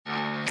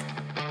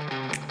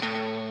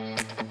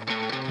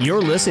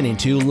You're listening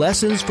to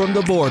Lessons from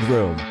the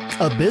Boardroom,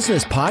 a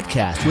business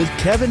podcast with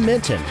Kevin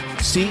Minton,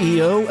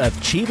 CEO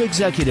of Chief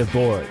Executive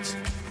Boards.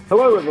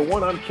 Hello,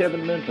 everyone. I'm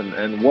Kevin Minton,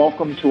 and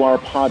welcome to our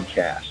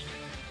podcast.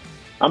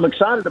 I'm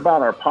excited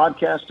about our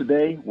podcast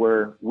today,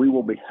 where we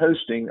will be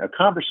hosting a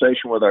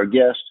conversation with our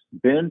guest,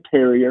 Ben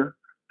Terrier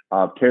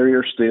of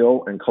Terrier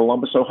Steel in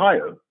Columbus,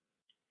 Ohio.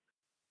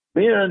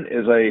 Ben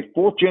is a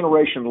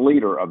fourth-generation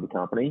leader of the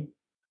company.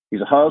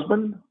 He's a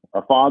husband,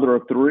 a father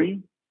of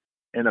three,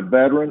 and a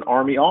veteran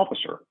Army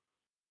officer.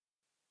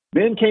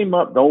 Ben came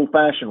up the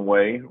old-fashioned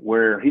way,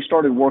 where he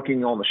started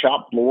working on the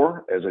shop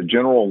floor as a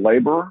general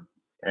laborer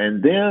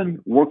and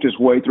then worked his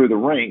way through the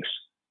ranks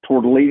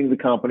toward leading the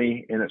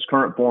company in its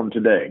current form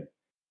today.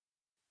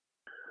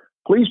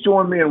 Please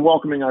join me in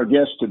welcoming our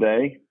guest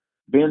today,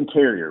 Ben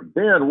Terrier.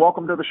 Ben,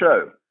 welcome to the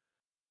show.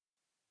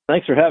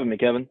 Thanks for having me,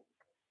 Kevin.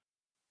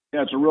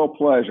 Yeah, it's a real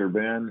pleasure,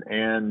 Ben.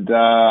 And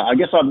I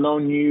guess I've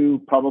known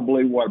you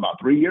probably,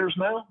 about 3 years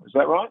now? Is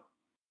that right?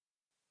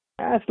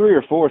 3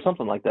 or 4,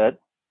 something like that.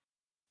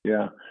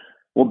 Yeah.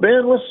 Well,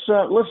 Ben,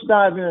 let's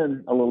dive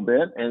in a little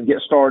bit and get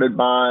started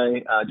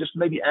by just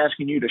maybe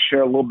asking you to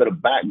share a little bit of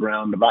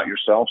background about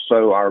yourself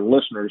so our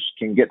listeners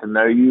can get to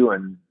know you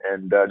and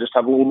just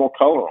have a little more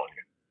color on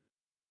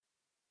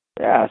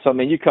you. Yeah, so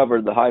you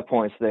covered the high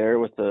points there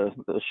with the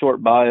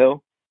short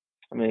bio.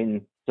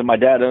 So my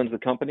dad owns the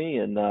company,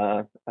 and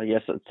I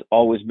guess it's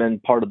always been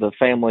part of the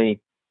family,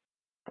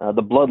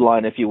 the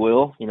bloodline, if you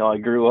will. I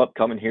grew up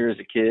coming here as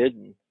a kid,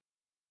 and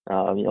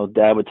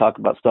Dad would talk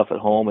about stuff at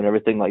home and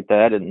everything like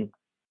that, and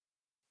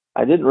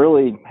I didn't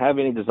really have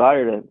any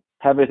desire to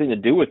have anything to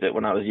do with it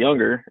when I was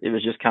younger. It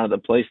was just kind of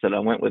the place that I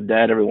went with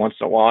Dad every once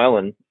in a while,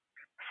 and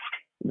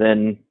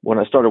then when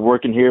I started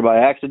working here by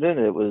accident,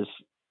 it was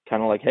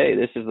kind of like, hey,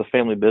 this is the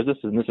family business,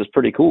 and this is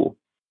pretty cool.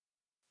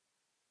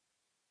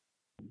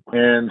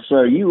 And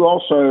so you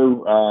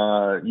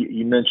also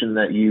you mentioned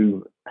that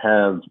you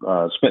have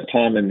spent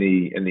time in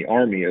the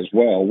Army as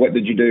well. What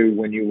did you do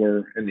when you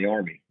were in the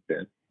Army,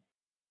 Ben?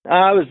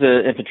 I was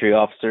an infantry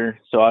officer,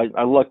 so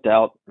I lucked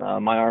out.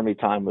 My Army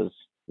time was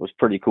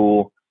pretty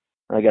cool.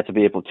 I got to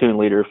be a platoon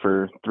leader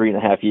for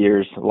 3.5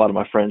 years. A lot of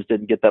my friends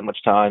didn't get that much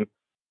time.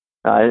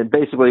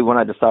 Basically, when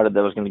I decided that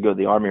I was going to go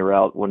the Army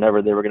route,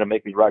 whenever they were going to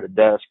make me ride a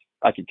desk,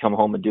 I could come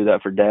home and do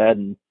that for Dad,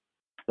 and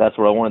that's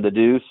what I wanted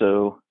to do.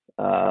 So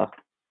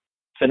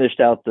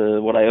finished out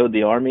what I owed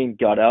the Army,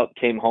 got out,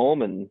 came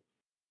home, and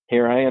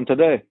here I am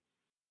today.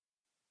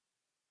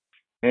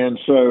 And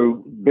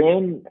so,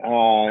 Ben,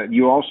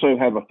 you also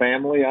have a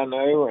family, I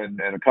know,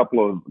 and a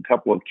couple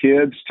of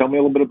kids. Tell me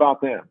a little bit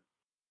about them.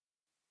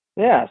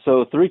 Yeah,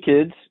 so 3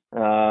 kids,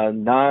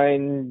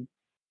 9,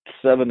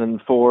 7,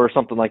 and 4,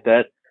 something like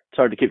that. It's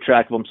hard to keep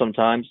track of them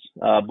sometimes.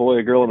 A boy,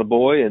 a girl, and a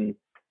boy, and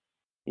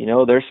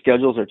their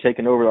schedules are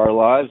taking over our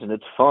lives, and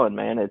it's fun,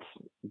 man.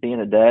 Being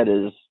a dad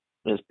is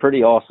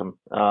pretty awesome,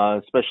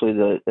 especially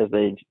as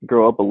they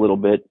grow up a little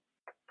bit.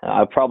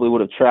 I probably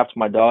would have trapped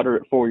my daughter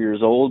at 4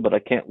 years old, but I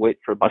can't wait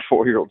for my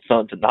 4-year-old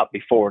son to not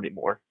be 4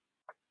 anymore.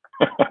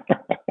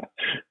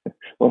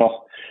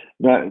 Well,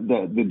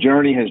 the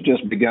journey has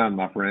just begun,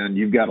 my friend.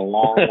 You've got a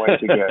long way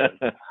to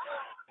go.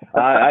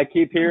 I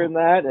keep hearing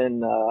that,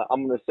 and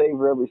I'm going to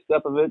savor every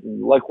step of it.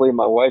 And luckily,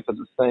 my wife is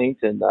a saint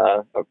and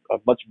a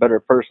much better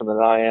person than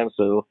I am,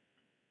 so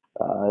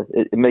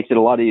it makes it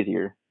a lot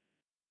easier.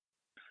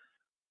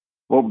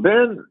 Well,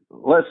 Ben,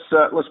 let's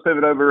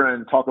pivot over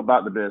and talk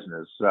about the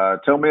business.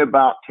 Tell me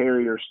about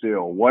Terrier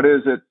Steel. What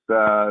is it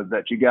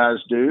that you guys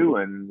do,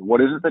 and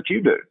what is it that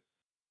you do?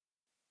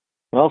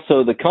 Well,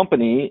 so the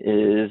company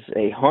is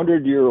a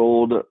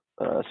 100-year-old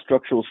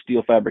structural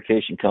steel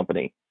fabrication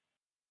company.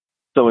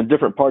 So in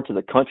different parts of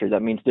the country,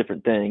 that means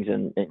different things.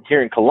 And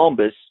here in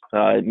Columbus,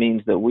 it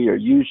means that we are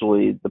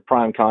usually the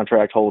prime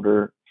contract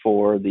holder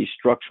for the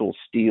structural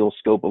steel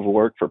scope of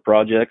work for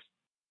projects.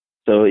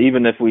 So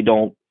even if we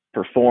don't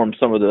perform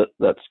some of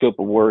that scope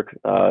of work,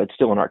 it's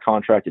still in our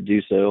contract to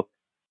do so.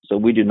 So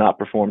we do not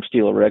perform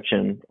steel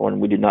erection, or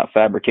we do not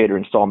fabricate or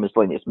install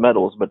miscellaneous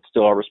metals, but it's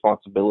still our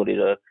responsibility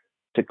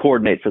to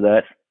coordinate for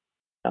that.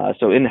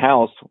 So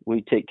in-house,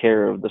 we take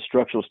care of the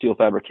structural steel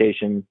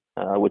fabrication,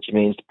 which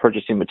means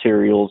purchasing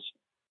materials,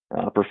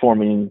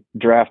 performing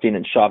drafting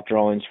and shop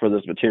drawings for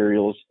those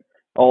materials,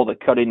 all the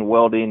cutting,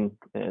 welding,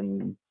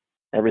 and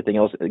everything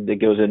else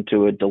that goes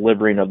into it,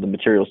 delivering of the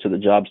materials to the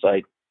job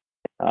site.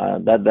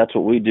 That's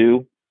what we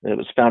do. It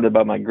was founded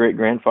by my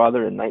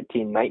great-grandfather in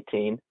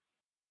 1919.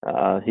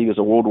 He was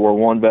a World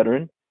War I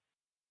veteran.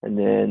 And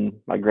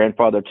then my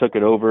grandfather took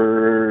it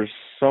over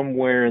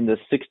somewhere in the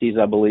 60s,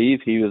 I believe.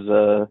 He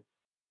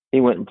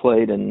went and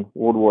played in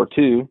World War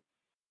II.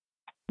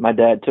 My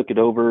dad took it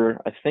over,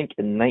 I think,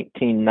 in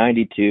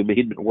 1992, but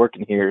he'd been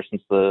working here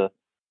since the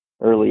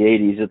early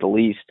 80s at the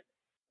least.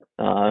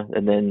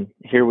 And then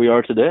here we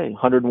are today,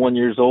 101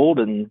 years old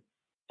and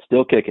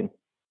still kicking.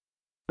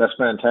 That's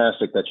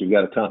fantastic that you've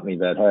got a company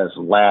that has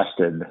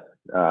lasted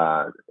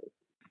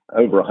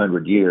over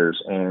 100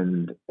 years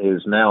and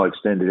is now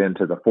extended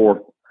into the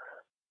fourth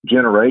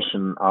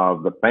generation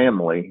of the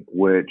family,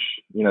 which,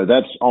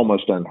 that's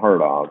almost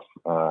unheard of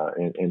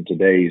in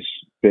today's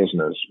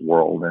business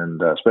world,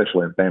 and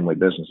especially in family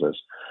businesses.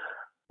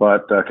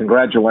 But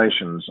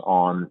congratulations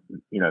on,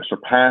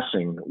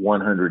 surpassing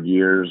 100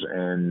 years.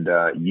 And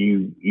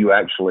you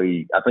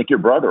actually, I think your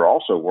brother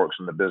also works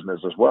in the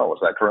business as well. Is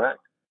that correct?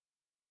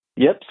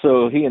 Yep.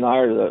 So he and I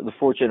are the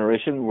fourth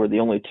generation. We're the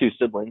only two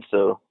siblings.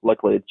 So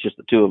luckily it's just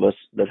the two of us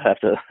that have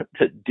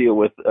to deal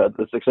with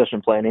the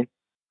succession planning.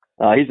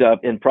 He's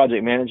up in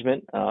project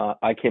management.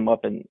 I came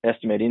up in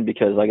estimating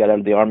because I got out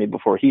of the Army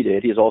before he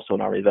did. He's also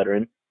an Army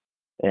veteran.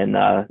 And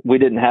we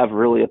didn't have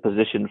really a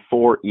position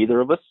for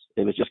either of us.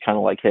 It was just kind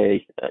of like,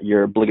 hey,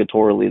 you're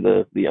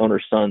obligatorily the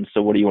owner's son,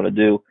 so what do you want to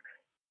do?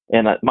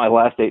 And my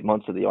last 8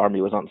 months of the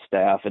Army was on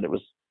staff, and it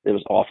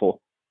was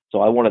awful. So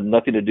I wanted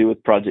nothing to do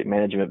with project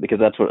management because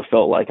that's what it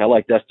felt like. I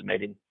liked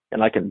estimating,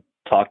 and I can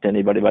talk to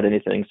anybody about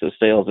anything. So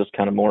sales is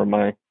kind of more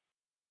my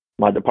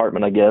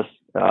department, I guess.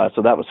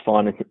 So that was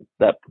fun.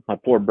 That my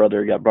poor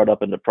brother got brought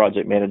up into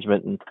project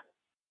management, and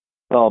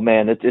oh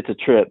man, it's a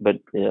trip, but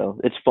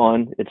it's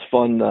fun. It's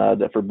fun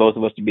that for both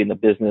of us to be in the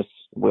business.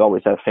 We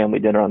always have family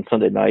dinner on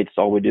Sunday nights.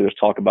 All we do is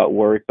talk about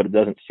work, but it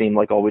doesn't seem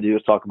like all we do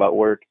is talk about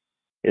work.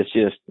 It's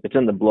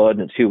in the blood,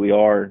 and it's who we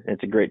are. And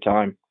it's a great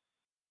time.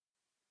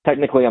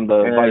 Technically, I'm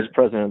the vice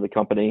president of the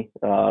company,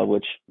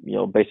 which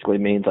basically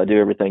means I do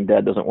everything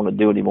Dad doesn't want to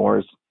do anymore.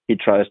 As he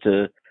tries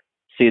to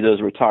see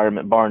those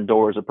retirement barn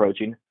doors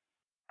approaching.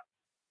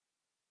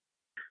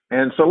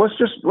 And so let's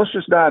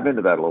just dive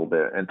into that a little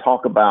bit and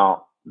talk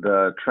about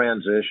the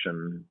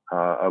transition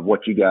of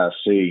what you guys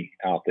see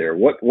out there.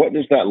 What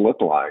does that look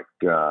like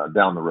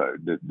down the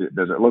road?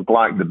 Does it look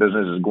like the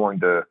business is going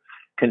to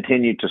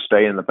continue to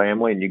stay in the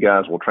family and you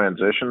guys will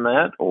transition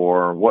that,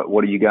 or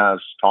what are you guys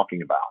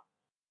talking about?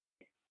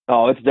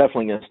 Oh, it's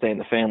definitely going to stay in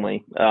the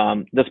family.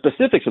 The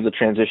specifics of the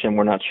transition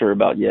we're not sure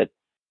about yet.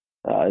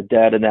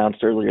 Dad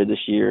announced earlier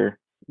this year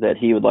that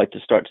he would like to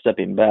start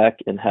stepping back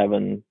and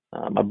having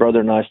my brother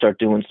and I start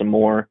doing some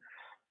more,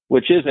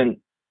 which isn't,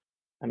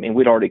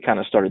 we'd already kind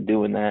of started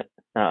doing that.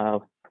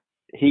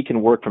 He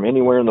can work from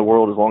anywhere in the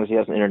world as long as he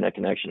has an internet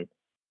connection.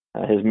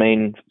 His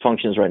main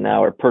functions right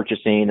now are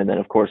purchasing and then,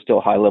 of course,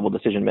 still high-level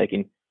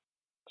decision-making.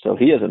 So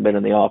he hasn't been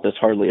in the office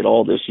hardly at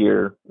all this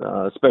year,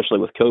 especially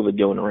with COVID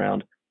going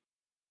around.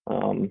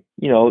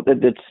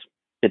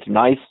 It's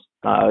nice.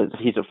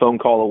 He's a phone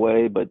call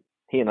away, but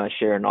he and I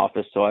share an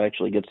office, so I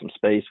actually get some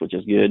space, which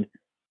is good.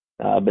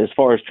 But as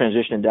far as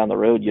transitioning down the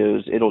road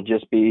goes, it'll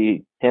just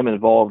be him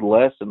involved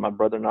less and my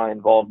brother and I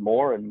involved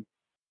more. And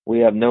we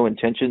have no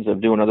intentions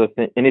of doing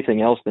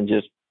anything else than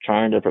just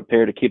trying to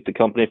prepare to keep the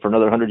company for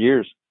another 100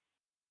 years.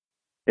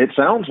 It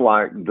sounds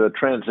like the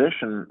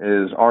transition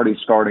is already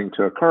starting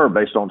to occur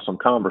based on some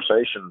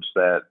conversations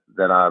that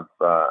I've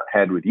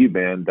had with you,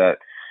 Ben, that,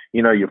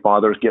 your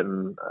father's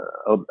getting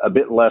a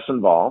bit less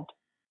involved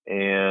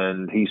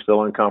and he's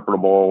feeling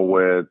comfortable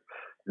with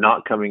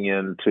not coming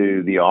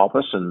into the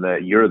office and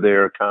that you're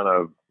there kind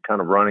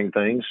of running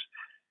things.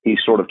 He's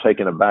sort of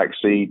taking a back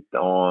seat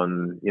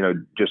on,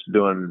 just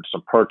doing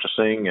some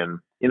purchasing and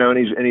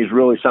he's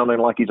really sounding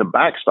like he's a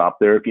backstop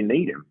there if you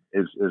need him.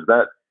 Is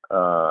that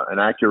an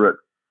accurate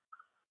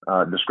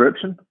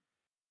description?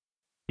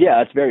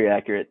 Yeah, it's very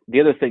accurate.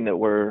 The other thing that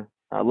we're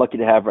lucky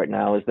to have right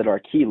now is that our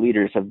key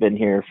leaders have been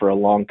here for a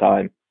long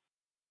time.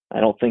 I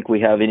don't think we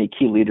have any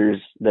key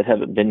leaders that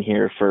haven't been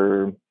here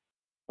for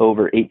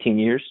over 18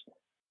 years.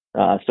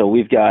 So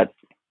we've got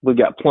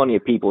plenty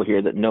of people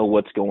here that know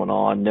what's going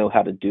on, know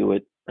how to do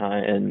it,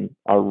 and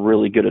are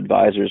really good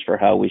advisors for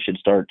how we should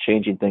start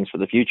changing things for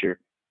the future.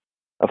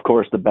 Of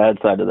course, the bad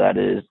side of that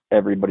is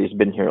everybody's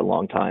been here a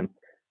long time.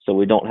 So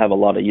we don't have a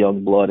lot of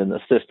young blood in the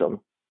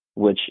system,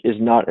 which is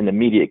not an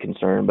immediate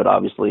concern, but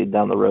obviously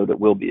down the road it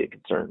will be a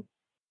concern.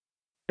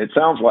 It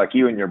sounds like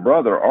you and your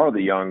brother are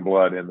the young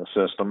blood in the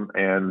system,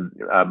 and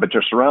but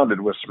you're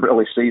surrounded with some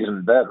really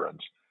seasoned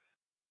veterans.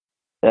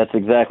 That's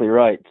exactly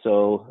right.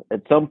 So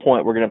at some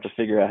point, we're going to have to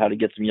figure out how to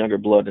get some younger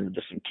blood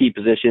into some key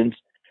positions.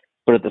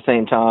 But at the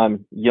same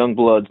time, young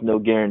blood's no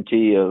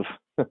guarantee of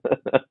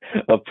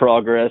of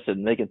progress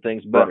and making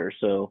things better.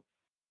 So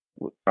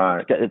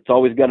right. It's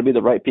always got to be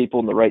the right people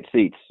in the right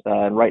seats.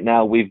 And right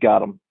now, we've got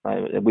them.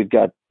 We've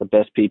got the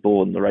best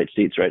people in the right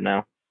seats right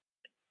now.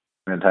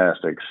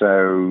 Fantastic.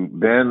 So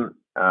Ben,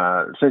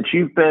 since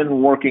you've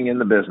been working in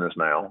the business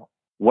now,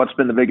 what's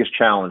been the biggest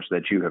challenge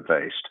that you have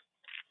faced?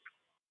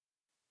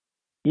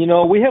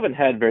 We haven't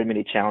had very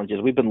many challenges.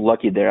 We've been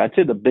lucky there. I'd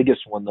say the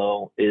biggest one,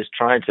 though, is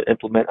trying to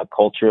implement a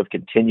culture of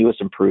continuous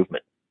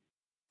improvement.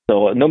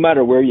 So no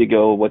matter where you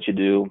go, what you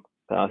do,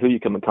 who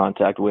you come in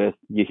contact with,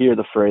 you hear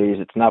the phrase,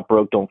 it's not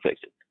broke, don't fix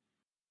it.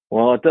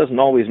 Well, it doesn't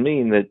always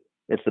mean that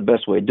it's the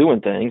best way of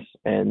doing things.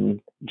 And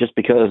just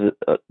because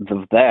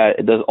of that,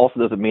 it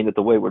doesn't mean that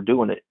the way we're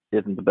doing it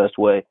isn't the best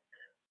way.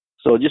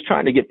 So just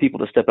trying to get people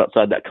to step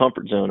outside that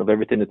comfort zone of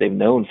everything that they've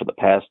known for the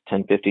past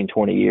 10, 15,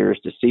 20 years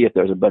to see if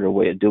there's a better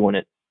way of doing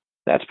it.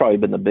 That's probably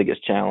been the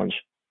biggest challenge.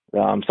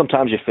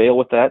 Sometimes you fail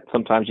with that.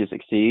 Sometimes you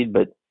succeed,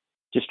 but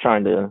just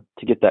trying to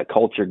get that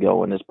culture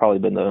going has probably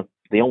been the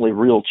the only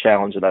real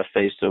challenge that I've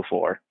faced so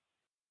far.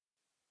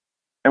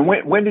 And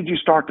when did you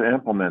start to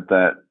implement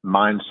that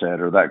mindset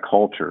or that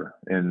culture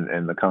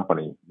in the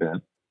company,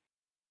 Ben?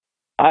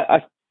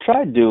 I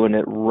tried doing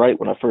it right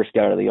when I first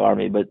got out of the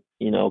Army, but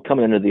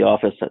coming into the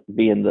office,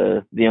 being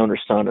the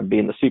owner's son and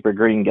being the super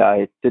green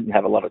guy, didn't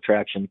have a lot of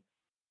traction.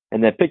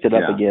 And then picked it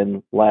up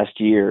again last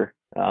year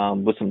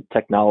with some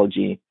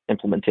technology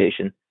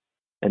implementation,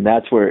 and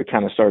that's where it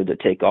kind of started to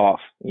take off.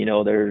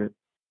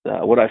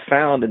 What I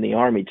found in the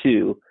Army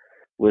too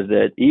was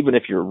that even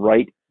if you're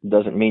right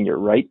doesn't mean you're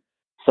right.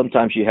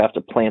 Sometimes you have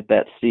to plant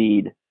that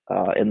seed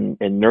and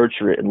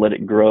nurture it and let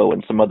it grow,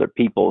 and some other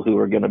people who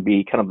are going to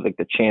be kind of like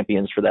the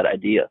champions for that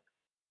idea.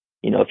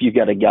 If you've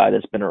got a guy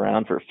that's been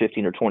around for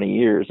 15 or 20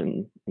 years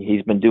and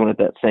he's been doing it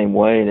that same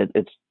way, and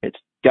it's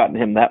gotten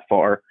him that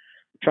far,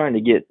 trying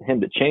to get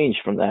him to change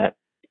from that,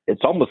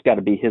 it's almost got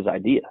to be his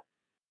idea.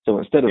 So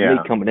instead of me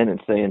coming in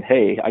and saying,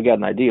 hey, I got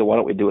an idea, why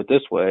don't we do it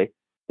this way?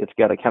 It's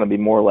got to kind of be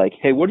more like,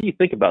 hey, what do you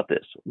think about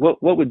this?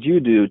 What would you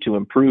do to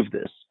improve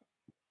this?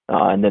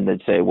 And then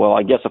they'd say, well,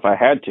 I guess if I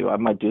had to, I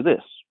might do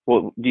this.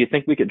 Well, do you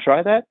think we could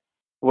try that?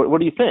 What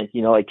do you think?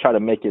 Try to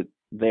make it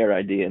their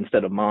idea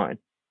instead of mine.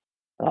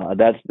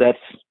 That's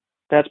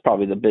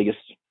probably the biggest,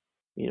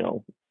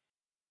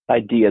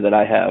 idea that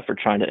I have for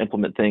trying to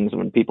implement things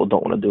when people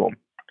don't want to do them.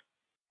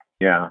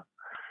 Yeah.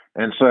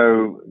 And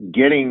so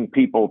getting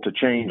people to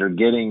change or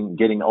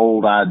getting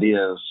old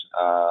ideas,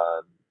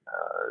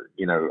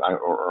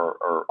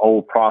 or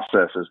old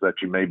processes that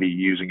you may be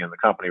using in the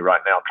company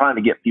right now, trying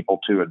to get people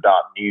to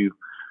adopt new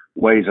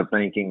ways of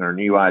thinking or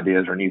new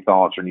ideas or new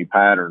thoughts or new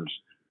patterns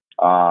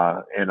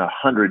in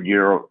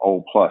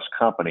 100-year-old plus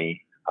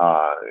company,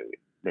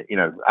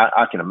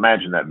 I can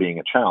imagine that being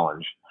a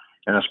challenge,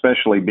 and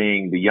especially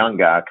being the young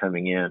guy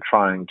coming in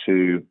trying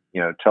to,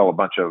 tell a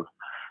bunch of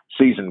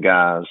seasoned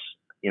guys,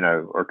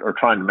 or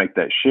trying to make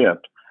that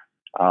shift.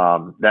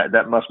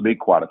 That must be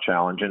quite a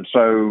challenge. And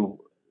so,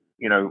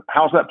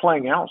 how's that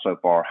playing out so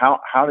far?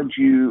 How did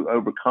you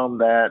overcome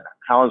that?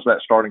 How is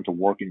that starting to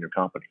work in your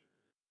company?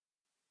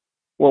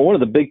 Well, one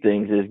of the big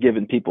things is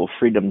giving people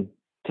freedom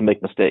to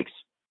make mistakes.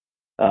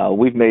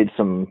 We've made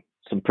some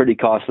pretty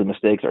costly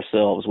mistakes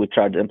ourselves. We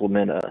tried to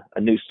implement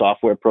a new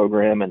software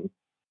program, and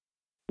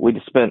we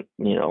just spent,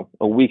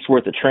 a week's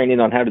worth of training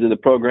on how to do the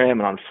program.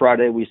 And on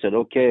Friday, we said,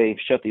 okay,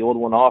 shut the old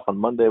one off. On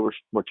Monday,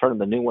 we're turning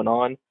the new one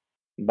on.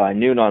 By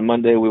noon on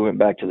Monday, we went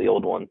back to the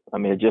old one. I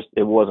mean,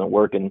 it wasn't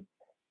working.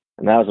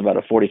 And that was about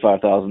a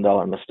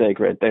 $45,000 mistake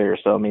right there.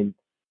 So, I mean,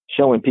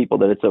 showing people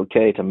that it's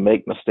okay to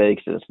make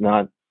mistakes, and it's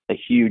not a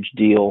huge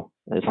deal,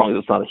 as long as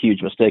it's not a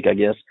huge mistake, I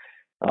guess,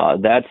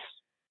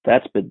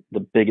 that's been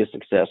the biggest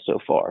success so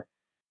far.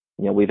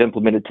 We've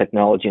implemented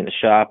technology in the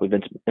shop. We've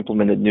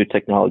implemented new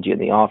technology in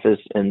the office,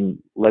 and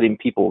letting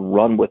people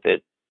run with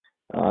it.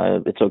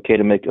 It's okay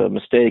to make a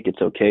mistake.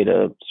 It's okay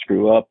to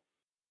screw up.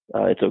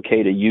 It's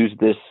okay to use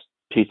this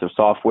piece of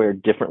software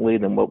differently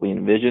than what we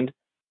envisioned.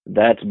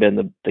 That's been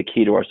the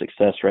key to our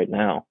success right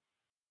now.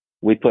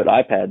 We put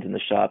iPads in the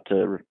shop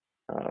so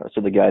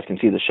the guys can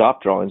see the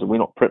shop drawings, and we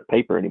don't print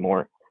paper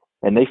anymore.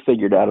 And they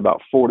figured out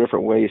about 4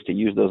 different ways to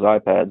use those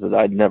iPads that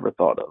I'd never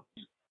thought of.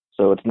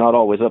 So it's not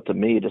always up to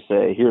me to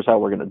say, here's how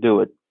we're going to do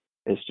it.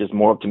 It's just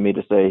more up to me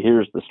to say,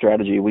 here's the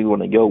strategy we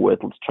want to go with.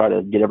 Let's try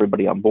to get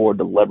everybody on board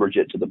to leverage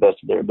it to the best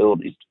of their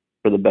abilities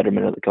for the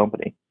betterment of the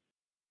company.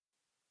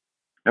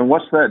 And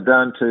what's that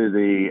done to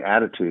the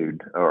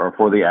attitude, or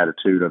for the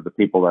attitude of the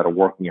people that are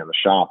working in the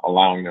shop,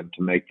 allowing them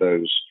to make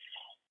those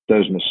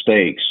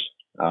mistakes?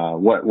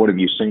 What have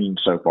you seen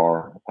so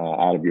far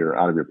out of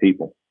your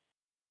people?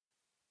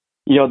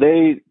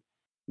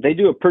 They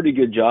do a pretty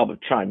good job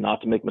of trying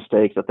not to make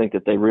mistakes. I think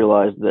that they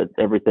realize that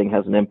everything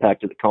has an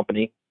impact to the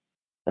company,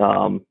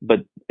 but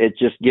it's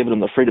just giving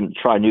them the freedom to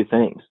try new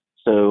things.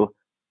 So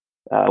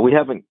we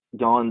haven't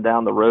gone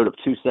down the road of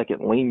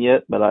 2-second lean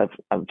yet, but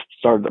I've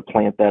started to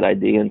plant that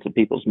idea into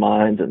people's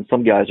minds, and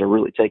some guys are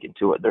really taking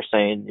to it. They're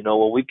saying,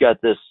 well, we've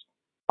got this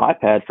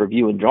iPad for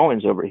viewing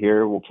drawings over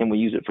here. Well, can we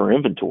use it for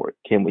inventory?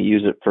 Can we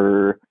use it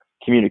for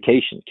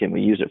communication? Can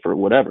we use it for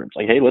whatever? It's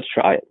like, hey, let's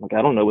try it. Like,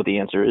 I don't know what the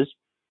answer is,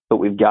 but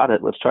we've got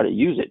it. Let's try to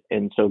use it.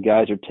 And so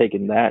guys are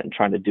taking that and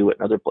trying to do it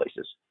in other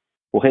places.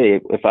 Well,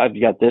 hey, if I've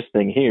got this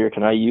thing here,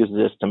 can I use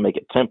this to make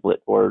a template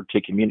or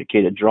to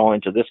communicate a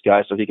drawing to this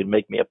guy so he can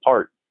make me a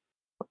part?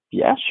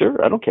 Yeah,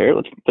 sure. I don't care.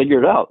 Let's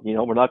figure it out.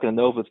 We're not going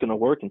to know if it's going to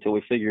work until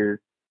we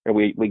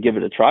give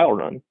it a trial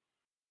run.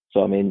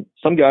 So, I mean,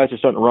 some guys are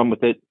starting to run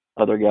with it.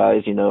 Other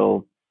guys,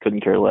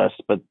 couldn't care less,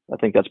 but I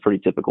think that's pretty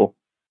typical.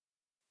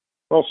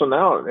 Well, so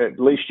now at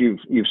least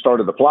you've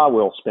started the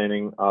flywheel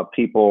spinning.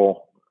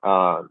 People,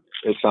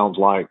 it sounds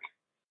like,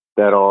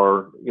 that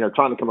are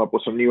trying to come up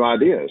with some new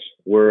ideas.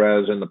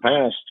 Whereas in the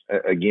past,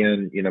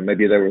 again,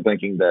 maybe they were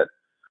thinking that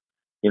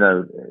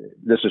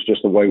this is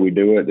just the way we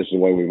do it. This is the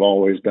way we've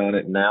always done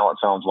it. Now it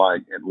sounds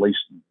like at least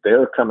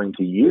they're coming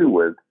to you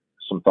with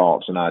some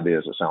thoughts and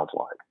ideas. It sounds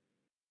like.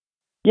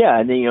 Yeah,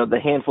 and the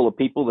handful of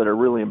people that are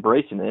really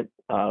embracing it,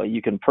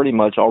 you can pretty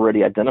much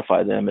already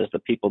identify them as the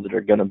people that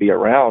are going to be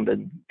around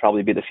and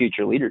probably be the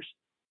future leaders.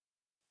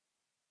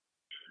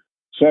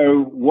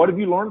 So what have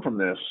you learned from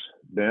this,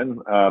 Ben,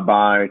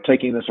 by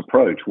taking this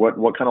approach?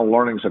 What kind of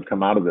learnings have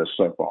come out of this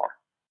so far?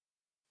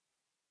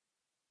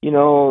 You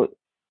know,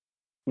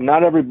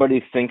 not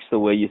everybody thinks the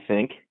way you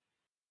think.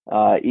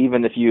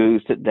 Even if you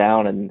sit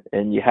down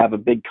and you have a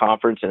big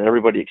conference and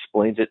everybody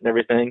explains it and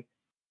everything,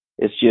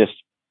 it's just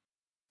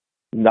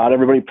not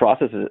everybody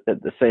processes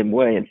it the same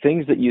way. And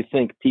things that you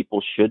think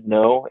people should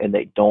know and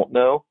they don't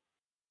know,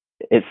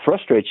 it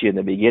frustrates you in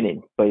the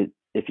beginning. But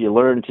if you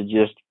learn to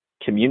just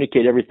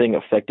communicate everything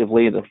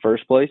effectively in the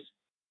first place,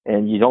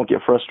 and you don't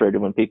get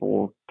frustrated when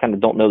people kind of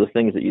don't know the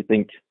things that you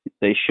think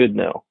they should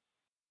know.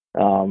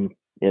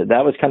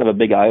 That was kind of a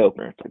big eye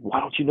opener. It's like, why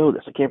don't you know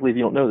this? I can't believe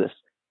you don't know this.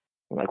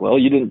 I'm like, well,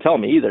 you didn't tell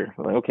me either.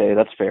 I'm like, okay,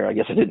 that's fair. I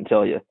guess I didn't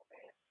tell you.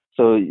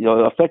 So,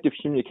 effective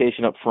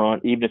communication up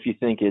front, even if you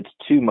think it's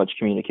too much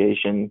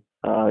communication,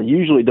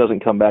 usually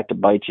doesn't come back to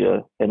bite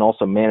you. And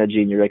also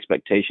managing your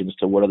expectations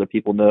to what other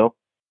people know.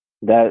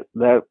 That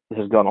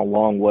has gone a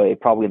long way,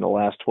 probably in the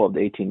last 12 to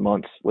 18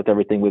 months with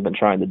everything we've been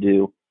trying to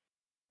do.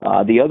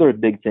 The other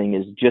big thing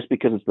is just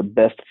because it's the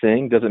best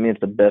thing doesn't mean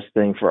it's the best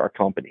thing for our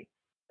company.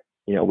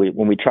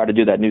 When we try to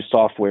do that new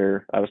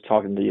software I was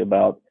talking to you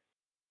about,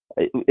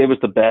 it was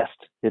the best.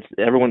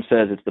 Everyone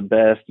says it's the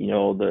best.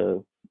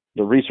 The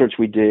research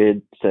we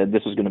did said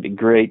this was going to be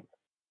great,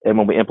 and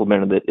when we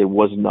implemented it, it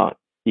was not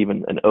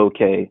even an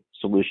okay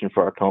solution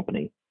for our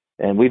company.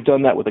 And we've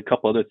done that with a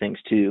couple other things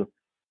too.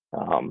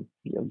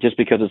 Just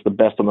because it's the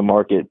best on the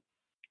market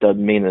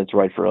doesn't mean that it's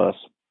right for us.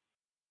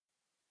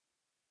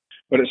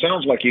 But it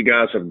sounds like you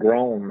guys have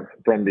grown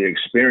from the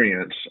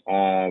experience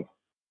of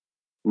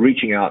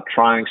reaching out,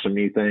 trying some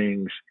new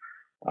things,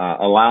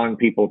 allowing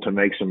people to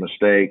make some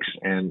mistakes,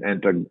 and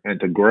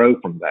to grow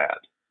from that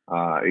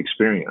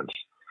experience,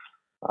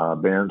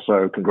 Ben.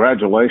 So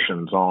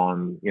congratulations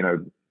on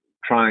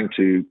trying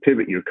to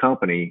pivot your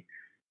company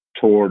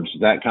towards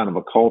that kind of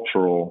a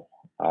cultural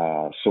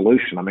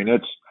solution. I mean,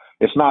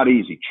 it's not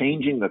easy.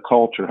 Changing the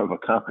culture of a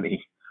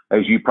company,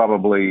 as you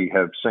probably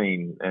have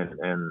seen and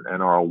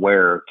are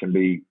aware, can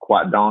be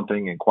quite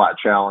daunting and quite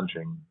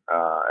challenging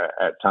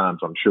at times,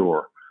 I'm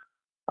sure.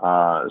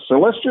 So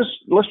let's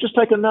just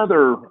take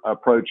another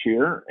approach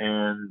here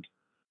and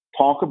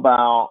talk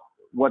about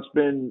what's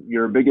been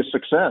your biggest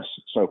success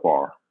so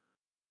far.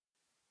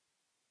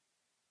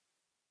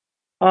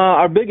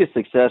 Our biggest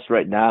success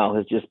right now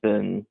has just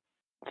been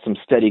some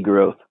steady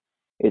growth.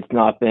 It's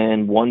not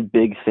been one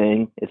big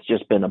thing. It's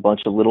just been a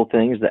bunch of little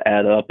things that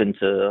add up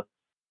into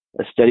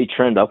a steady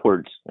trend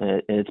upwards,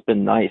 and it's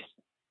been nice.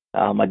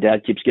 My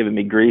dad keeps giving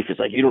me grief. It's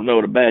like, you don't know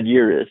what a bad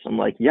year is. I'm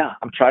like, yeah,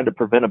 I'm trying to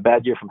prevent a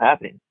bad year from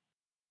happening.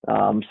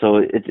 So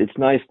it's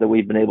nice that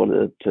we've been able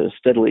to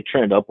steadily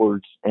trend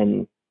upwards.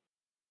 And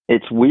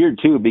it's weird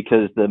too,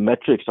 because the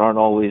metrics aren't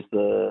always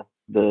the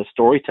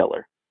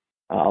storyteller.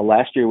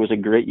 Last year was a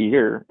great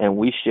year, and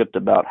we shipped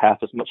about half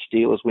as much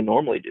steel as we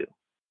normally do.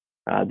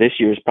 This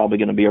year is probably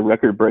going to be a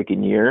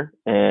record-breaking year,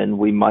 and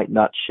we might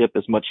not ship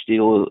as much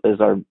steel as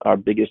our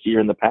biggest year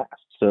in the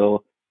past.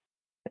 So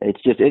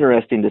it's just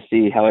interesting to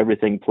see how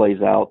everything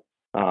plays out.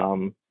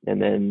 And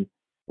then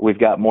we've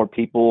got more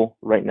people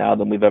right now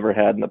than we've ever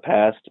had in the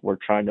past. We're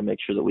trying to make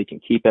sure that we can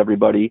keep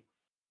everybody,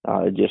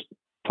 just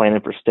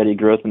planning for steady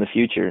growth in the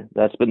future.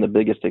 That's been the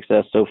biggest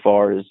success so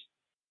far, is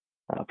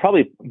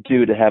probably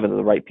due to having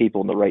the right people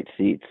in the right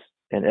seats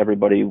and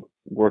everybody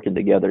working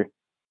together.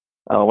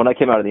 When I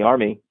came out of the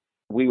Army,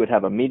 we would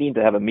have a meeting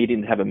to have a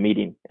meeting to have a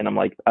meeting. And I'm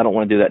like, I don't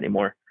want to do that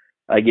anymore.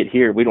 I get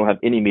here, we don't have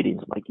any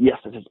meetings. I'm like, yes,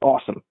 this is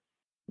awesome.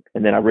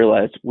 And then I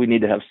realized we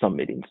need to have some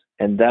meetings.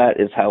 And that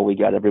is how we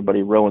got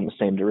everybody rowing the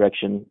same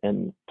direction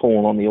and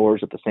pulling on the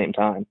oars at the same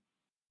time.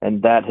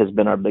 And that has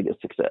been our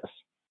biggest success.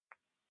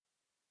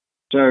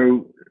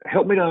 So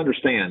help me to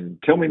understand.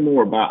 Tell me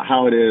more about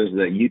how it is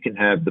that you can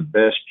have the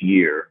best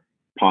year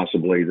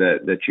possibly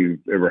that you've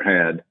ever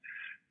had,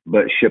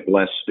 but ship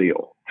less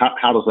steel.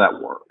 How does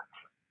that work?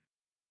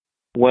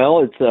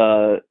 Well,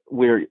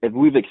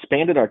 we've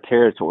expanded our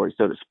territory,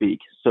 so to speak.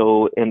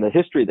 So in the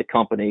history of the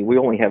company, we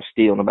only have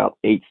steel in about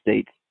 8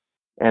 states.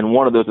 And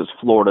one of those is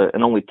Florida,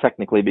 and only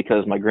technically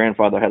because my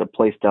grandfather had a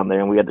place down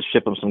there and we had to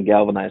ship him some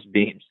galvanized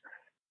beams.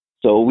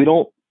 So we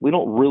don't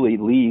really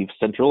leave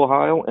Central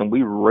Ohio, and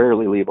we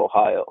rarely leave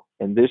Ohio.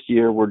 And this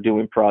year we're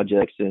doing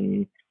projects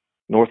in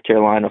North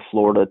Carolina,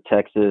 Florida,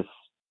 Texas,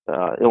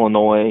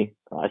 Illinois.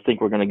 I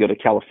think we're going to go to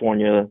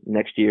California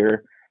next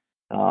year,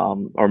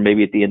 or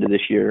maybe at the end of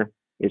this year.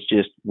 It's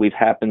just we've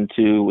happened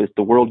to, with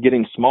the world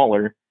getting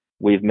smaller,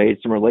 we've made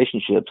some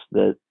relationships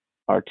that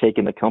are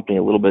taking the company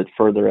a little bit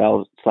further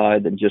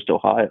outside than just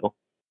Ohio.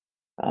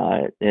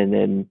 And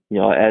then,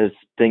 as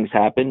things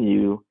happen,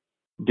 you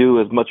do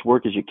as much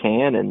work as you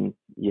can, and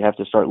you have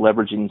to start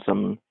leveraging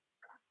some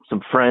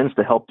friends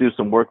to help do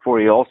some work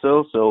for you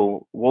also.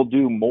 So we'll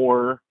do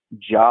more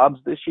jobs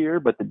this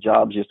year, but the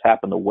jobs just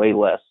happen to weigh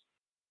less,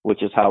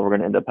 which is how we're going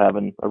to end up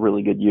having a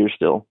really good year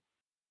still.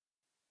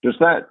 Does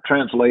that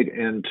translate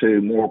into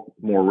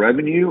more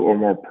revenue or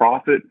more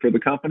profit for the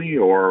company,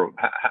 or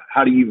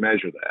how do you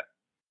measure that?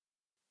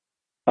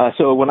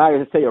 So when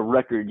I say a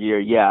record year,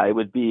 yeah, it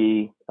would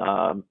be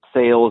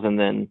sales and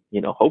then,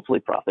 hopefully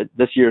profit.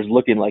 This year is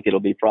looking like it'll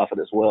be profit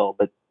as well.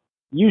 But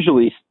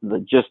usually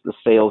just the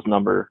sales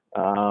number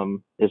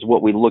is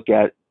what we look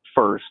at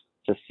first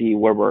to see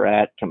where we're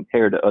at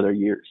compared to other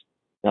years.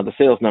 Now, the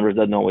sales numbers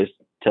doesn't always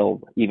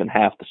tell even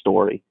half the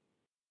story.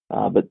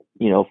 But,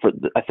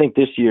 I think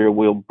this year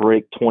we'll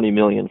break 20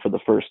 million for the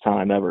first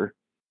time ever.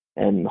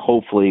 And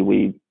hopefully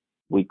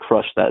we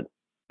crush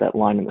that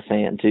line in the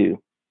sand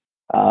too.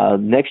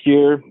 Next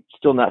year,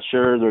 still not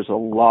sure. There's a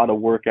lot of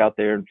work out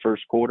there in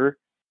first quarter,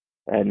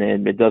 and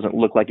then it doesn't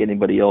look like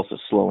anybody else is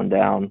slowing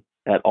down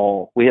at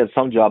all. We had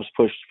some jobs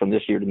pushed from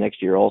this year to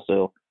next year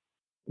also,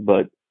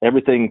 but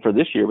everything for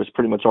this year was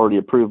pretty much already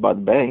approved by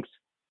the banks.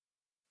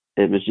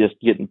 It was just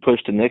getting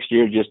pushed to next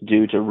year just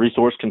due to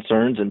resource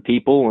concerns and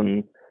people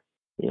and,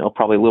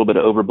 probably a little bit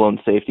of overblown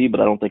safety, but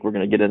I don't think we're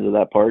going to get into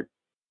that part.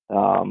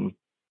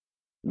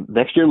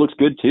 Next year looks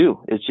good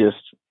too. It's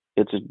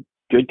a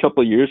good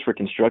couple of years for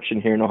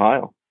construction here in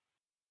Ohio.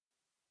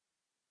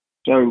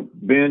 So,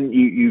 Ben,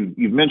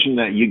 you've mentioned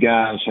that you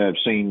guys have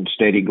seen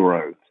steady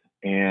growth,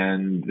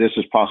 and this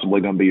is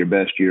possibly going to be your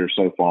best year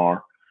so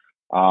far.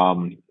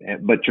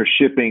 But you're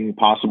shipping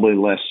possibly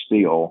less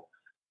steel.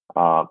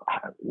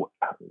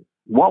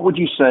 What would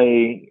you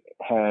say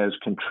has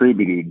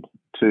contributed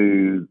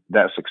to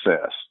that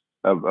success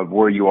of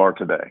where you are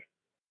today?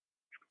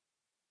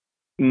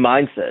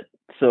 Mindset.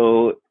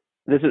 So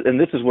this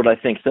is what I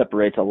think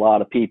separates a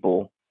lot of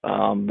people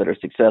that are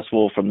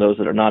successful from those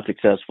that are not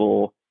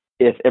successful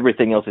if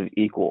everything else is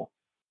equal,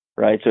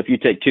 right? So if you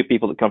take two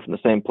people that come from the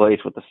same place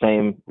with the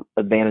same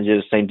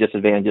advantages, same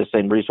disadvantages,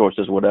 same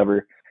resources,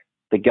 whatever,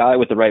 the guy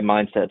with the right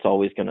mindset is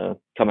always going to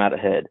come out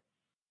ahead.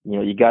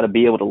 You got to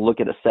be able to look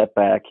at a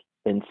setback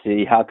and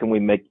see how can we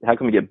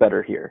get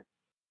better here.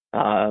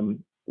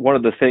 One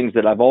of the things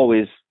that I've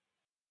always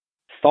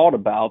thought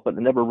about, but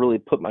never really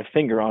put my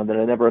finger on, that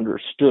I never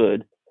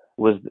understood,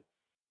 was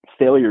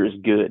failure is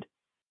good.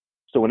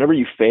 So whenever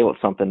you fail at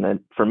something, that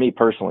for me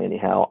personally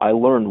anyhow, I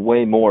learned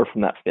way more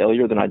from that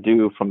failure than I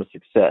do from a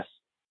success.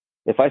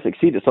 If I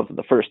succeed at something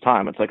the first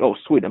time, it's like, oh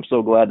sweet, I'm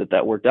so glad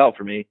that worked out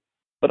for me.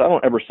 But I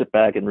don't ever sit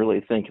back and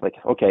really think like,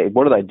 okay,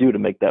 what did I do to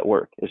make that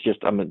work? It's just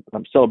I'm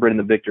celebrating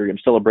the victory, I'm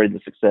celebrating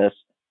the success.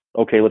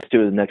 Okay, let's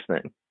do the next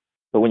thing.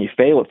 But when you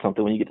fail at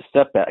something, when you get a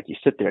step back, you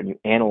sit there and you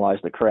analyze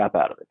the crap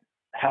out of it.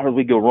 How did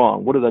we go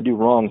wrong? What did I do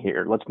wrong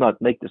here? Let's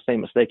not make the same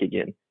mistake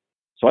again.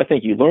 So I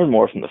think you learn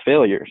more from the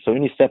failure. So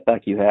any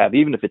setback you have,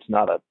 even if it's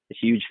not a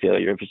huge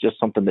failure, if it's just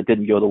something that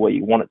didn't go the way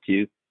you want it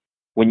to,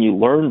 when you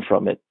learn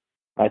from it,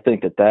 I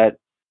think that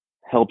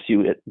helps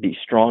you be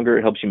stronger.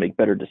 It helps you make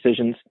better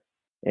decisions.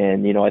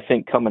 And, I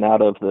think coming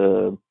out of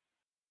the,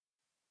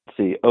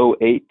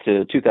 2008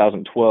 to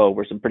 2012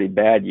 were some pretty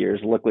bad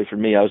years. Luckily for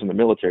me, I was in the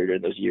military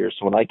during those years.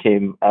 So when I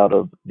came out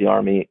of the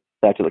Army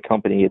back to the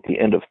company at the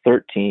end of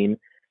 13,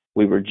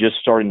 we were just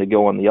starting to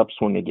go on the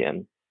upswing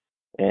again.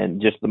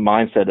 And just the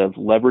mindset of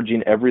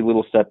leveraging every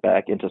little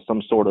setback into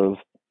some sort of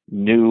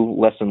new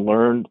lesson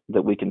learned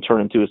that we can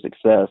turn into a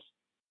success,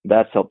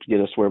 that's helped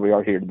get us where we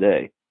are here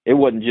today. It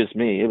wasn't just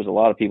me. It was a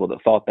lot of people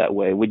that thought that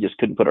way. We just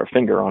couldn't put our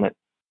finger on it.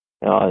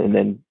 And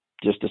then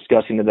just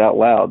discussing it out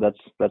loud,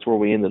 that's where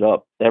we ended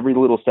up. Every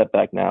little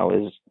setback now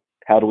is,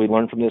 how do we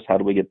learn from this? How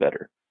do we get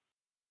better?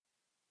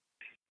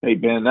 Hey,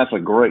 Ben, that's a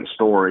great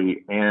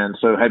story. And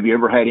so have you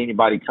ever had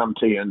anybody come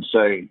to you and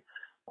say,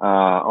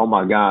 oh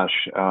my gosh,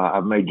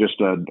 I've made just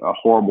a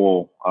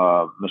horrible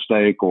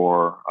mistake,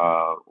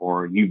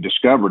 or you've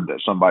discovered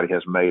that somebody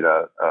has made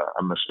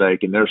a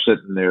mistake, and they're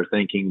sitting there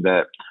thinking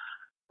that,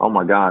 oh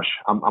my gosh,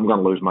 I'm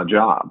going to lose my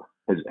job.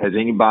 Has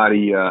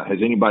anybody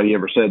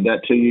ever said that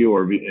to you,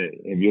 or have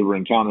you ever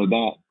encountered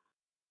that?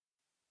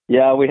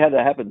 Yeah, we had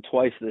that happen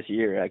twice this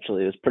year.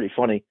 Actually, it was pretty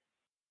funny,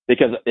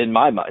 because in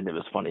my mind it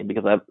was funny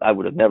because I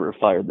would have never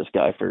fired this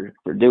guy for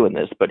doing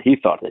this, but he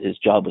thought that his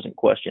job was in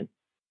question.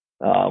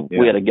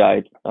 We had a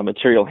guy, a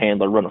material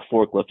handler, run a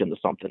forklift into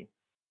something,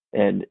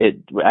 and it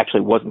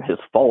actually wasn't his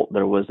fault.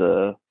 There was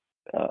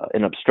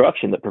an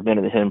obstruction that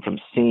prevented him from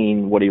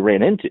seeing what he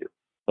ran into,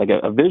 like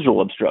a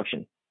visual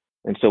obstruction.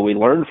 And so we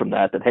learned from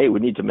that, hey,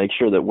 we need to make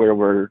sure that where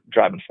we're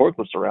driving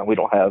forklifts around, we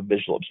don't have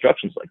visual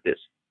obstructions like this.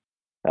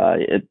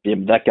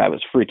 That guy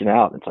was freaking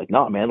out. It's like,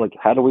 no, man, like,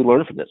 how do we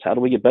learn from this? How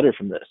do we get better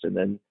from this? And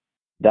then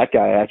that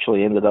guy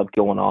actually ended up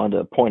going on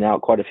to point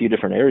out quite a few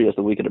different areas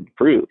that we could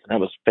improve. And that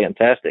was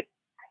fantastic.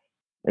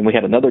 And we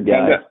had another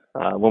guy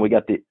when we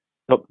got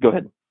go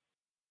ahead.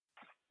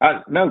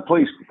 No,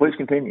 please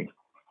continue.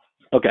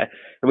 Okay.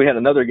 And we had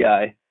another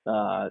guy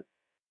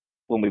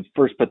when we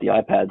first put the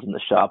iPads in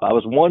the shop. I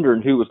was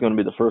wondering who was going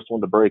to be the first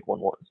one to break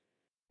one was.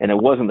 And it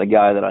wasn't the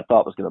guy that I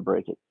thought was going to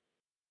break it.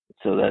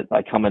 So that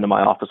I come into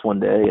my office one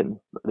day and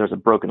there's a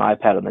broken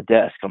iPad on the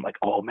desk. I'm like,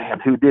 oh man,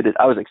 who did it?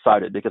 I was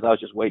excited because I was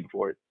just waiting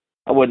for it.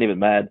 I wasn't even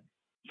mad.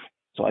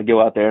 So I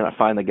go out there and I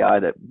find the guy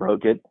that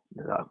broke it.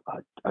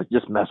 I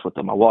just mess with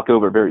him. I walk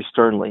over very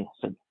sternly,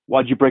 said,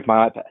 why'd you break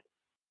my iPad?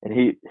 And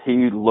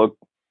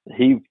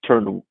he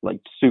turned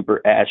like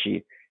super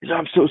ashy. He said,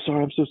 I'm so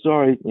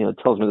sorry.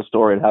 Tells me the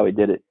story and how he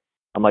did it.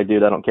 I'm like,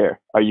 dude, I don't care.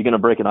 Are you going to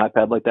break an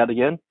iPad like that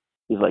again?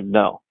 He's like,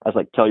 no. I was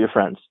like, tell your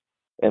friends.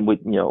 And we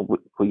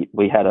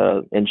had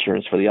a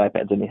insurance for the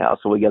iPads anyhow,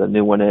 so we got a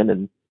new one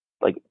in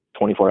like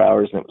 24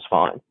 hours, and it was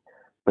fine.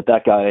 But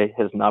that guy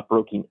has not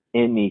broken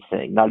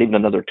anything, not even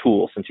another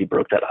tool, since he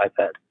broke that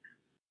iPad.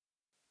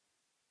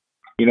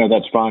 You know,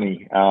 that's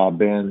funny,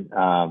 Ben.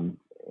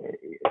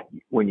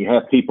 When you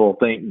have people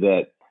think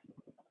that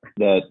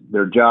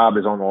their job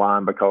is on the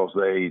line because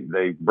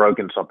they've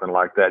broken something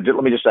like that.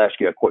 Let me just ask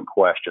you a quick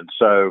question.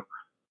 So,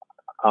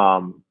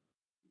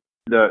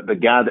 the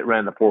guy that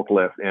ran the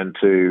forklift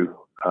into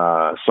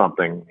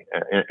something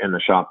in the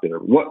shop there,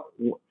 what,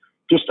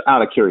 just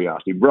out of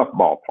curiosity, rough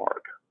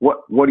ballpark,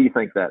 what do you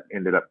think that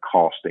ended up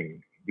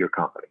costing your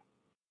company?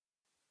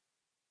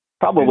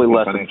 Probably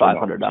less than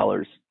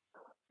 $500.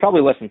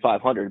 Probably less than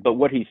 $500. But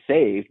what he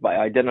saved by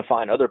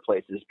identifying other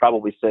places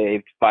probably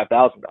saved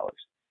 $5,000.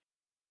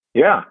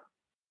 Yeah.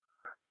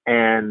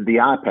 And the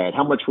iPad,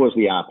 how much was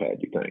the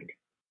iPad, you think?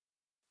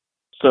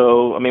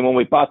 So, I mean, when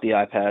we bought the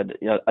iPad,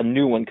 a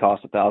new one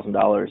cost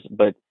 $1,000,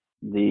 but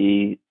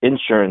the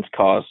insurance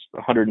cost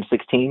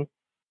 $116.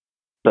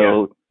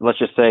 So let's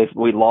just say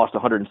we lost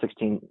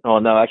 $116. Oh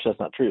no, actually that's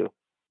not true.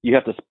 You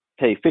have to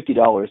pay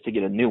 $50 to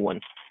get a new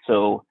one.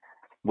 So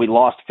we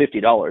lost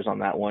 $50 on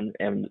that one,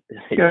 and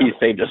he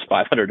saved us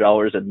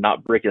 $500 and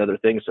not breaking other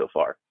things so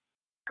far.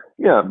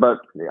 Yeah, but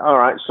all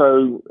right.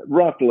 So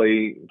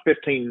roughly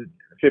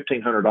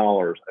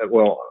 $1,500.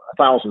 Well,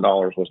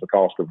 $1,000 was the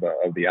cost of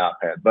the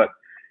iPad. But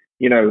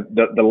you know,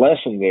 the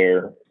lesson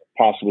there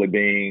possibly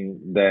being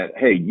that,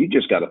 hey, you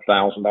just got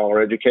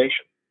 $1,000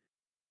 education.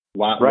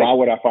 Why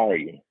would I fire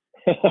you?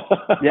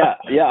 Yeah.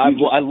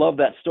 I love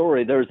that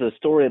story. There's a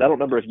story, and I don't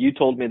remember if you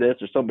told me this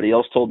or somebody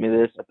else told me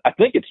this. I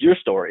think it's your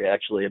story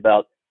actually,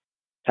 about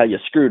how you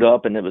screwed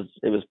up, and it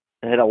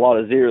had a lot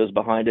of zeros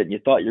behind it, and you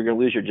thought you were going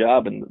to lose your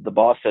job, and the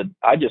boss said,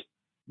 I just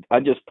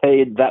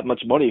paid that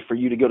much money for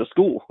you to go to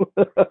school.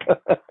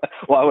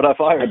 Why would I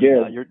fire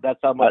you? That's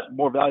how much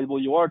more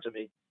valuable you are to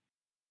me.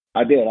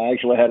 I did. I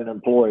actually had an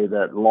employee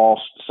that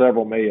lost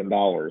several $1 million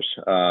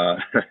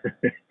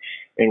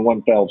in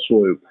one fell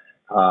swoop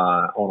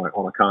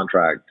on a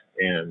contract,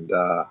 and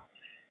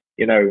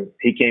you know,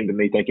 he came to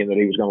me thinking that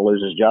he was going to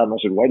lose his job, and I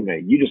said, "Wait a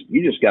minute, you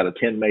just got a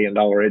 $10 million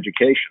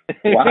education.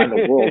 Why in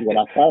the world would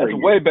I fire you?"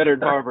 That's way better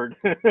than Harvard.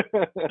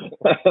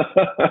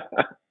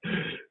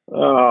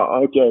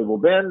 Okay, well,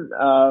 Ben.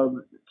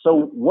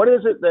 So what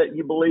is it that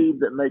you believe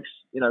that makes,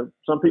 you know,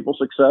 some people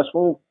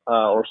successful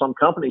or some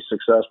companies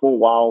successful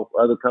while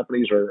other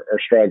companies are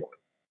struggling?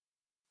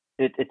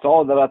 It's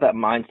all about that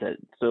mindset.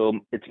 So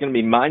it's going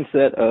to be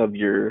mindset of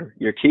your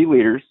key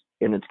leaders,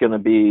 and it's going to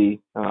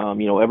be,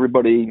 you know,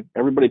 everybody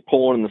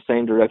pulling in the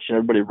same direction,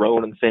 everybody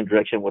rowing in the same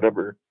direction,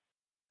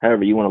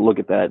 however you want to look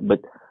at that. But,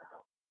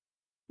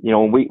 you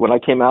know, when I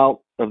came out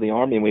of the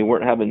Army and we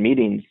weren't having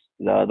meetings,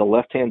 the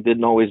left hand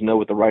didn't always know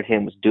what the right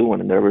hand was doing,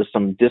 and there was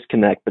some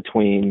disconnect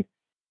between,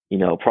 you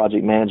know,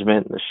 project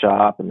management and the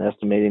shop and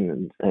estimating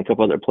and a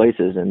couple other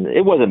places. And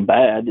it wasn't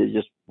bad; it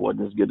just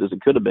wasn't as good as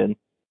it could have been.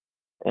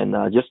 And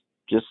just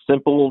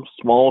simple,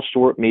 small,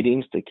 short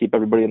meetings to keep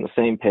everybody on the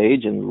same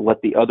page and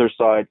let the other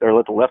side, or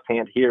let the left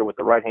hand hear what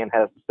the right hand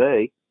has to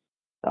say.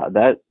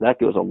 That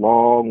goes a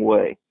long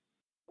way.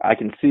 I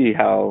can see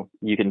how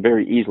you can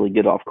very easily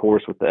get off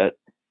course with that.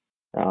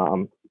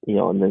 You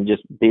know, and then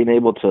just being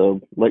able to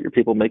let your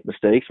people make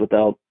mistakes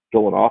without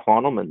going off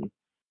on them, and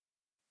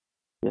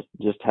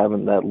just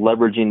having that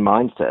leveraging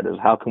mindset is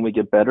how can we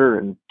get better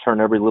and turn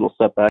every little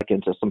setback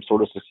into some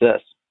sort of success.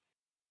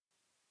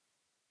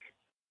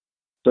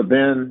 So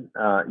Ben,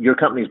 your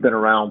company's been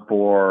around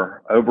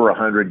for over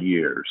 100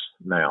 years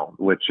now,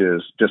 which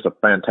is just a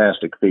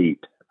fantastic feat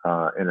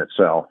in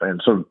itself.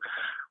 And so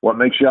what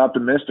makes you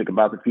optimistic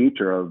about the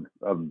future of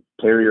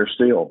Terrier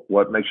Steel?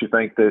 What makes you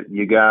think that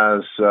you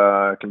guys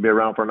can be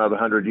around for another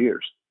 100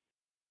 years?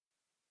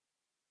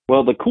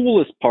 Well, the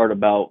coolest part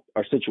about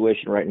our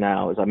situation right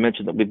now is I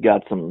mentioned that we've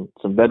got some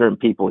veteran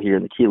people here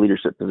in the key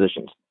leadership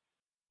positions.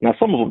 Now,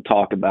 some of them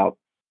talk about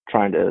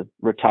trying to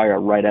retire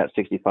right at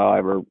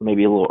 65 or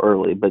maybe a little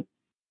early, but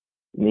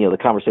you know, the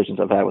conversations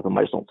I've had with them,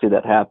 I just don't see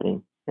that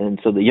happening. And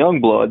so the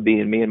young blood,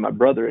 being me and my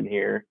brother in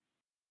here,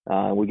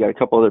 we got a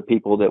couple other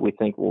people that we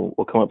think will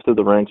come up through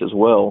the ranks as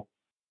well.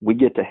 We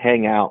get to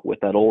hang out with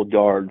that old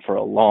guard for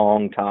a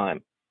long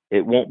time.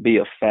 It won't be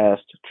a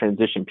fast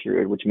transition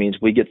period, which means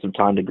we get some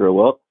time to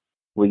grow up.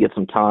 We get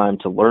some time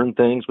to learn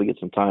things. We get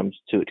some time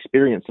to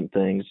experience some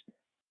things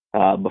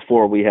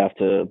before we have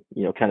to,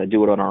 you know, kind of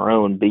do it on our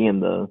own, being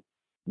the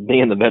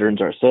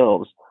veterans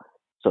ourselves.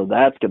 So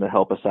that's going to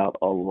help us out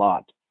a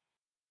lot.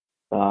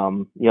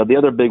 You know, the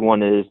other big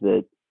one is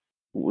that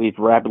we've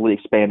rapidly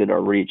expanded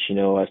our reach. You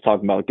know, I was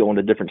talking about going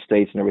to different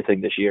states and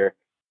everything this year.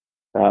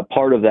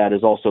 Part of that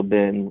has also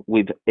been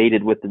we've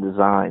aided with the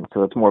design.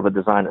 So it's more of a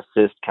design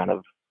assist kind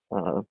of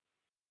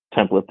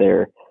template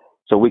there.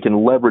 So we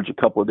can leverage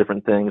a couple of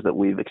different things that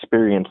we've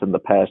experienced in the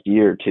past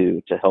year or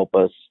two to help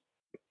us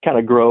kind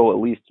of grow,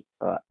 at least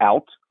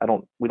out.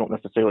 We don't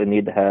necessarily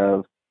need to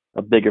have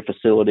a bigger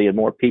facility and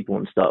more people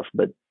and stuff,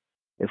 but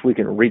if we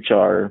can reach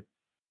our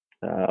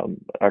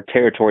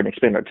territory and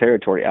expand our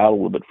territory out a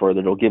little bit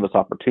further, it'll give us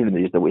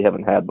opportunities that we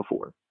haven't had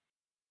before.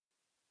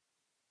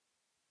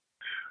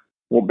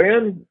 Well,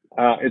 Ben,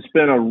 it's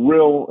been a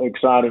real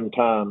exciting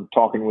time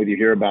talking with you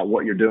here about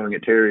what you're doing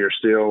at Terrier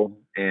Steel,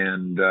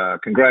 and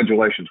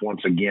congratulations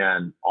once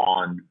again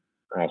on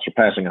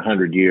surpassing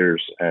 100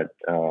 years at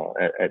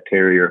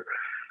Terrier.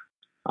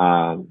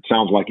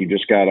 Sounds like you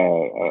just got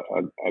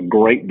a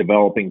great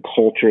developing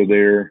culture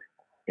there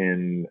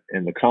in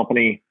the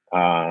company.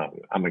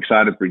 I'm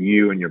excited for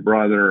you and your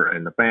brother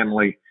and the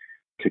family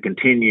to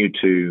continue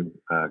to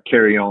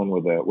carry on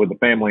with the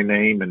family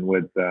name and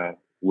with the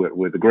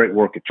great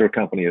work that your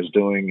company is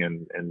doing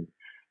and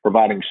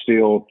providing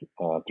steel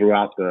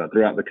throughout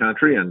the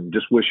country, and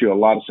just wish you a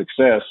lot of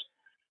success.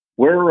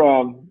 We're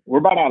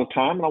about out of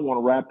time, and I want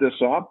to wrap this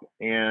up.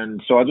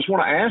 And so I just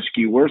want to ask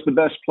you, where's the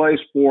best place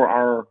for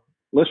our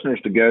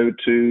listeners to go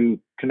to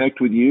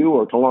connect with you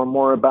or to learn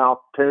more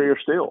about Terrier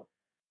Steel?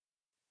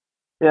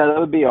 Yeah, that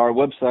would be our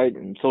website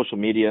and social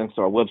media.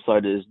 So our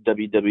website is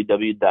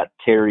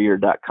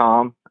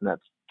www.terrier.com, and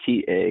that's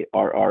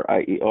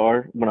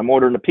Tarrier. When I'm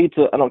ordering a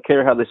pizza, I don't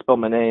care how they spell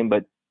my name,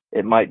 but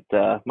it might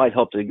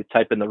help to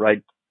type in the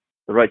right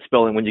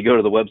spelling when you go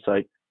to the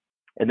website.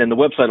 And then the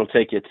website will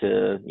take you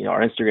to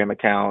our Instagram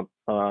account.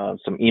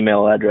 Some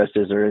email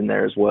addresses are in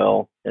there as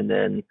well. And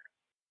then,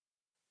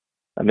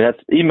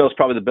 email is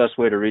probably the best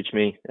way to reach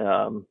me.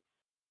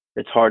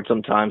 It's hard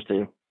sometimes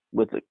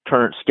with the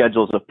current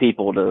schedules of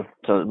people to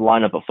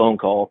line up a phone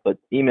call, but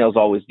email is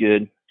always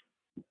good.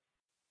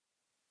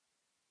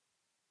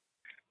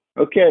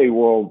 Okay,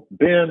 well,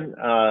 Ben,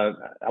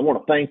 I want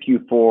to thank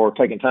you for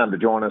taking time to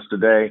join us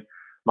today.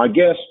 My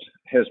guest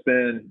has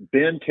been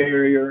Ben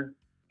Terrier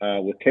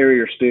with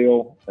Terrier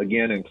Steel,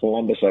 again in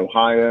Columbus,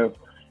 Ohio.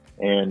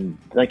 And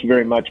thank you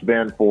very much,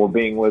 Ben, for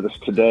being with us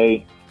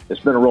today. It's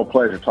been a real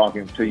pleasure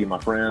talking to you, my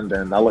friend,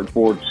 and I look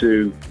forward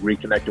to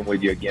reconnecting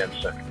with you again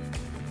soon.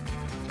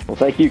 Well,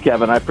 thank you,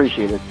 Kevin. I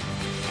appreciate it.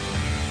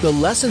 The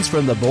Lessons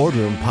from the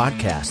Boardroom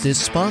podcast is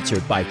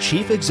sponsored by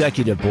Chief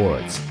Executive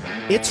Boards.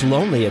 It's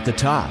lonely at the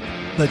top,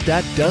 but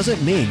that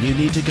doesn't mean you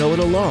need to go it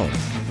alone.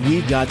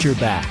 We've got your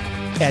back.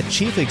 At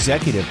Chief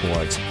Executive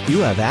Boards,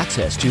 you have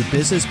access to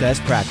business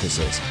best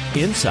practices,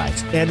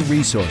 insights, and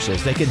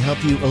resources that can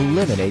help you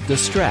eliminate the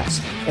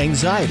stress,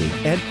 anxiety,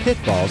 and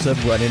pitfalls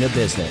of running a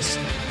business.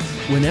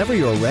 Whenever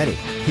you're ready,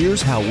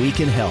 here's how we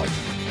can help.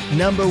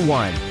 Number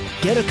 1,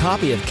 get a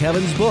copy of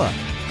Kevin's book,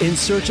 In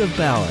Search of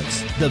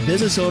Balance, The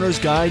Business Owner's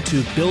Guide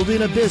to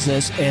Building a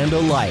Business and a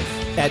Life,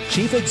 at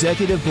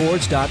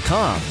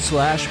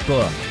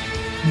chiefexecutiveboards.com/book.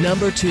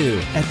 Number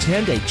 2,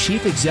 attend a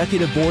Chief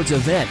Executive Boards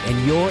event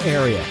in your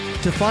area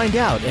to find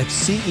out if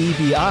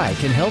CEBI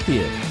can help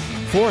you.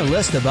 For a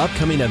list of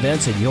upcoming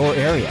events in your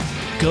area,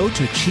 go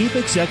to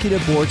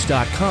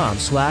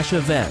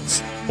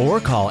chiefexecutiveboards.com/events or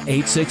call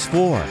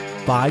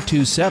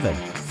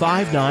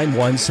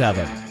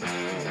 864-527-5917.